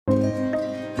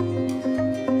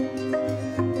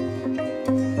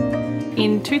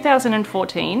In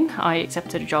 2014, I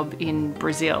accepted a job in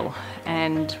Brazil,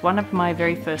 and one of my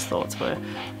very first thoughts were,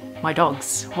 my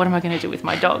dogs. What am I going to do with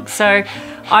my dogs? So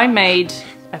I made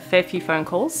a fair few phone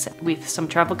calls with some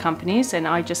travel companies, and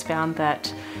I just found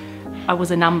that I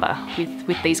was a number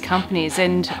with these companies,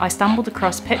 and I stumbled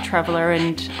across Petraveller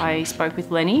and I spoke with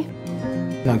Lenny.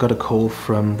 I got a call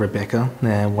from Rebecca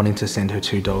wanting to send her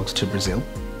 2 dogs to Brazil.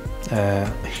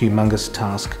 A humongous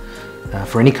task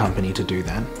for any company to do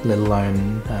that, let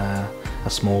alone a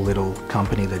small little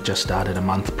company that just started a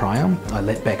month prior. I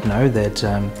let Beck know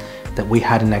that we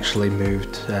hadn't actually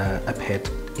moved a pet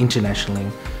internationally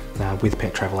with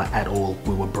Petraveller at all.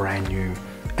 We were brand new,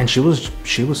 and she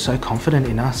was so confident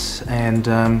in us, and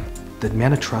the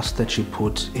amount of trust that she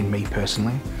put in me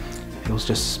personally, it was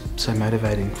just so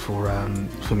motivating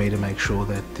for me to make sure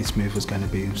that this move was going to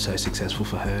be so successful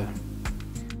for her.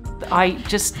 I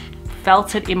just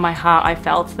felt it in my heart. I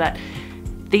felt that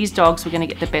these dogs were going to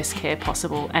get the best care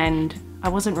possible, and I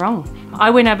wasn't wrong.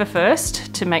 I went over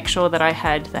first to make sure that I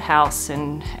had the house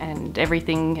and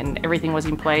everything was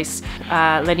in place.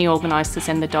 Lenny organised to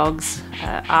send the dogs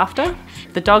after.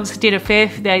 The dogs did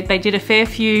they did a fair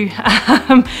few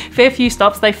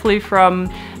stops. They flew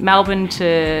from Melbourne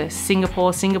to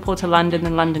Singapore, Singapore to London,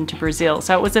 and London to Brazil.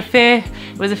 So it was a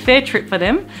fair trip for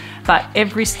them. But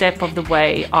every step of the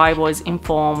way I was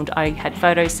informed, I had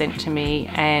photos sent to me,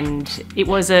 and it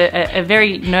was a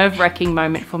very nerve-wracking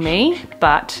moment for me,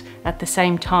 but at the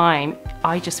same time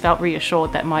I just felt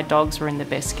reassured that my dogs were in the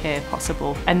best care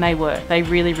possible, and they were. They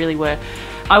really, really were.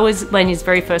 I was Lenny's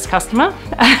very first customer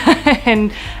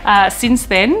and since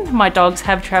then my dogs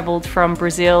have travelled from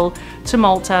Brazil to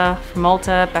Malta, from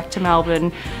Malta back to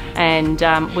Melbourne, and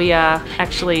we are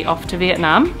actually off to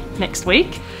Vietnam next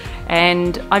week.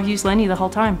 And I've used Lenny the whole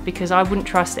time because I wouldn't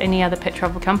trust any other pet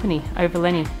travel company over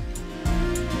Lenny.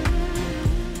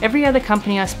 Every other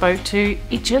company I spoke to,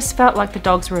 it just felt like the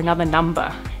dogs were another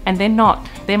number, and they're not.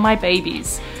 They're my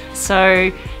babies.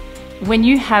 So when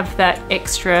you have that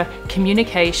extra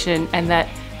communication and that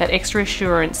extra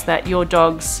assurance that your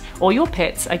dogs or your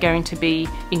pets are going to be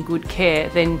in good care,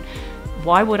 then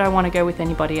why would I want to go with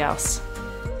anybody else?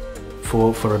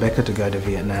 For Rebecca to go to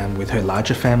Vietnam with her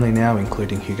larger family now,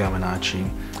 including Hugo and Archie,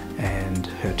 and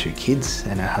her 2 kids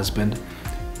and her husband,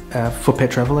 for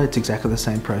Petraveller it's exactly the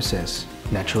same process.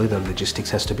 Naturally, the logistics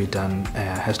has to be done,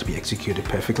 has to be executed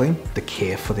perfectly. The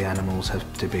care for the animals has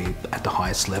to be at the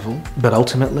highest level. But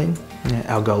ultimately,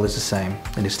 our goal is the same,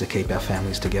 and is to keep our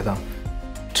families together.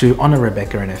 To honour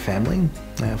Rebecca and her family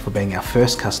for being our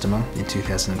first customer in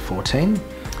 2014,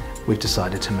 we've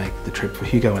decided to make the trip for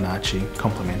Hugo and Archie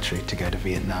complimentary to go to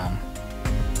Vietnam.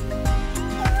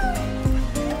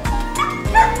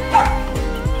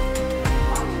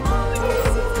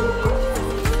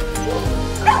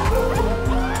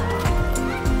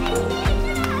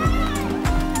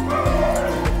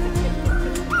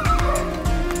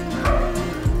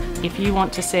 If you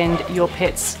want to send your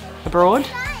pets abroad,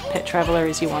 Petraveller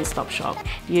is your one-stop shop.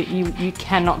 You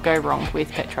cannot go wrong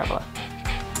with Petraveller.